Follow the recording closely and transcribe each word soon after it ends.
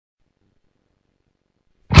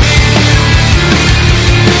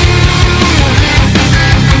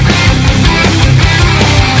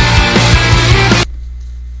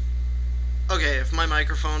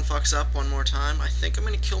fucks up one more time, I think I'm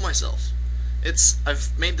gonna kill myself.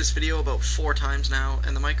 I've made this video about 4 times now,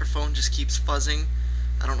 and the microphone just keeps fuzzing.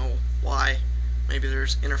 I don't know why. Maybe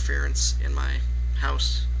there's interference in my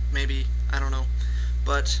house. Maybe. I don't know.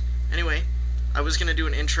 But, anyway, I was gonna do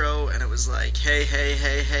an intro, and it was like, hey, hey,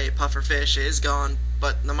 hey, hey, Pufferfish is gone,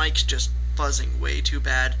 but the mic's just fuzzing way too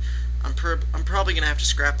bad. I'm probably gonna have to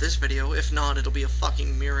scrap this video. If not, it'll be a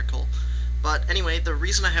fucking miracle. But anyway, the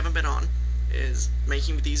reason I haven't been on is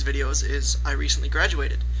making these videos is I recently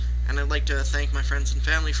graduated, and I'd like to thank my friends and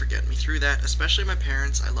family for getting me through that, especially my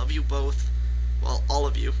parents. I love you both. Well, all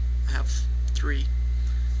of you. I have 3.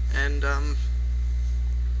 And,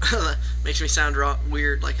 makes me sound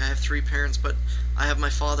weird, like I have 3 parents, but I have my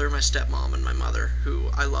father, my stepmom, and my mother, who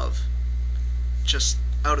I love. Just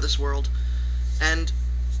out of this world. And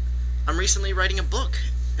I'm recently writing a book,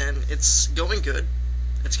 and it's going good.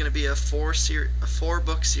 It's going to be a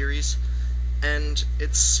 4-book series, and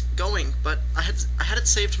it's going, but I had it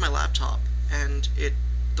saved to my laptop, and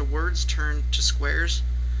the words turned to squares,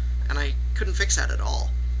 and I couldn't fix that at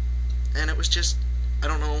all. And it was just, I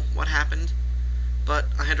don't know what happened, but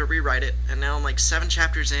I had to rewrite it, and now I'm like 7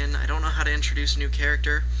 chapters in. I don't know how to introduce a new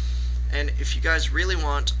character, and if you guys really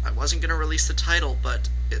want, I wasn't going to release the title, but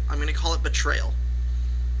I'm going to call it Betrayal.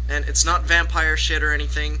 And it's not vampire shit or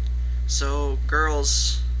anything, so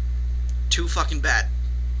girls, too fucking bad.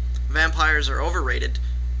 Vampires are overrated.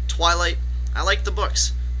 Twilight, I like the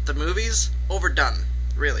books. The movies, overdone.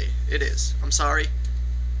 Really, it is. I'm sorry,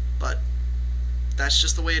 but that's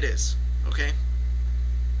just the way it is, okay?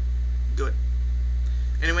 Good.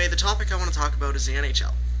 Anyway, the topic I want to talk about is the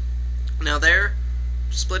NHL. Now they're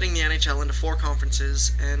splitting the NHL into 4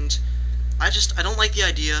 conferences, and I don't like the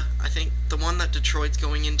idea. I think the one that Detroit's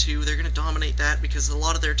going into, they're going to dominate that because a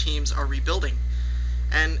lot of their teams are rebuilding.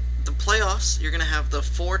 And the playoffs, you're going to have the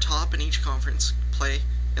 4 top in each conference play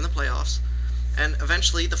in the playoffs, and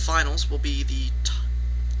eventually the finals will be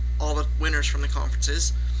all the winners from the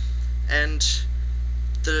conferences, and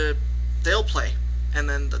they'll play. And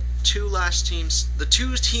then the 2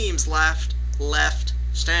 teams left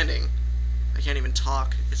standing. I can't even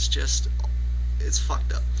talk. It's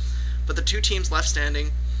fucked up. But the 2 teams left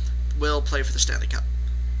standing will play for the Stanley Cup.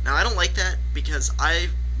 Now, I don't like that because I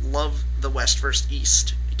love the West versus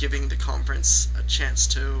East, giving the conference a chance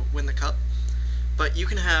to win the cup. But you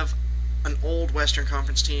can have an old Western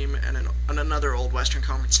Conference team and another old Western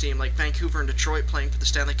Conference team, like Vancouver and Detroit, playing for the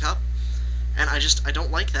Stanley Cup. And I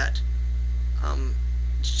don't like that.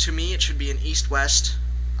 To me, it should be an East-West.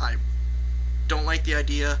 I don't like the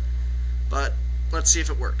idea, but let's see if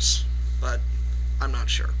it works. But I'm not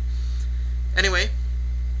sure. Anyway,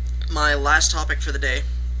 my last topic for the day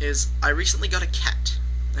is I recently got a cat,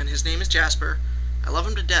 and his name is Jasper. I love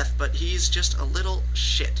him to death, but he's just a little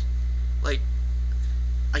shit. Like,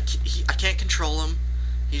 I can't control him.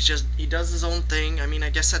 He does his own thing. I mean, I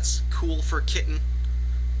guess that's cool for a kitten,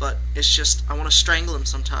 but it's just, I want to strangle him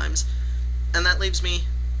sometimes. And that leaves me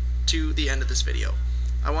to the end of this video.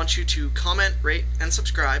 I want you to comment, rate, and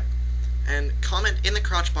subscribe, and comment in the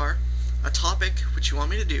crotch bar a topic which you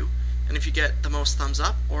want me to do. And if you get the most thumbs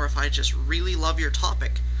up, or if I just really love your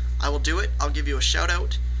topic, I will do it. I'll give you a shout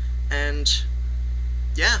out, and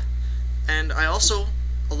yeah. And I also,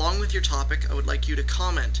 along with your topic, I would like you to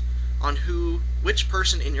comment on which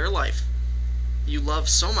person in your life you love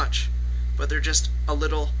so much, but they're just a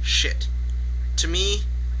little shit. To me,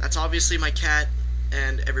 that's obviously my cat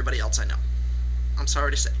and everybody else I know. I'm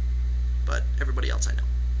sorry to say, but everybody else I know.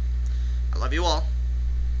 I love you all,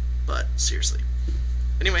 but seriously.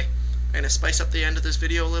 Anyway, I'm going to spice up the end of this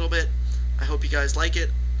video a little bit. I hope you guys like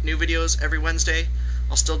it. New videos every Wednesday.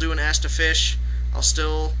 I'll still do an Ask to Fish. I'll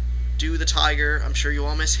still do the tiger. I'm sure you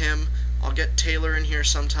all miss him. I'll get Taylor in here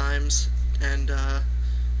sometimes. And,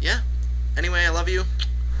 yeah. Anyway, I love you.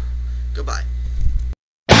 Goodbye.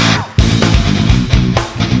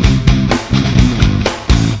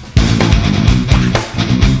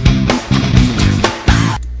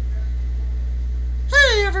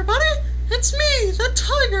 Hey everybody, it's me, the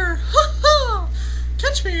tiger. Ha ha!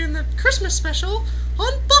 Catch me in the Christmas special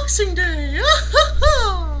on Boxing Day. Ha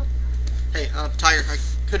ha! Hey, Tiger, I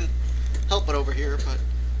couldn't help but overhear, but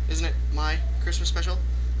isn't it my Christmas special?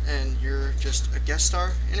 And you're just a guest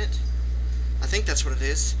star in it? I think that's what it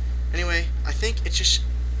is. Anyway, I think it's just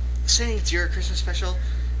saying it's your Christmas special.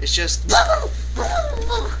 It's just.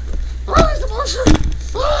 What is the bullshit?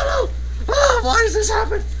 Oh no! Oh, why does this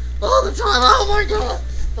happen all the time? Oh my god!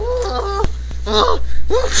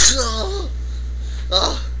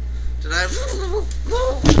 Did I?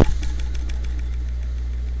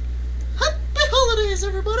 Happy holidays,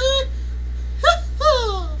 everybody!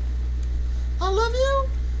 I love you,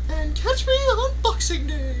 and catch me on Boxing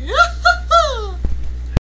Day.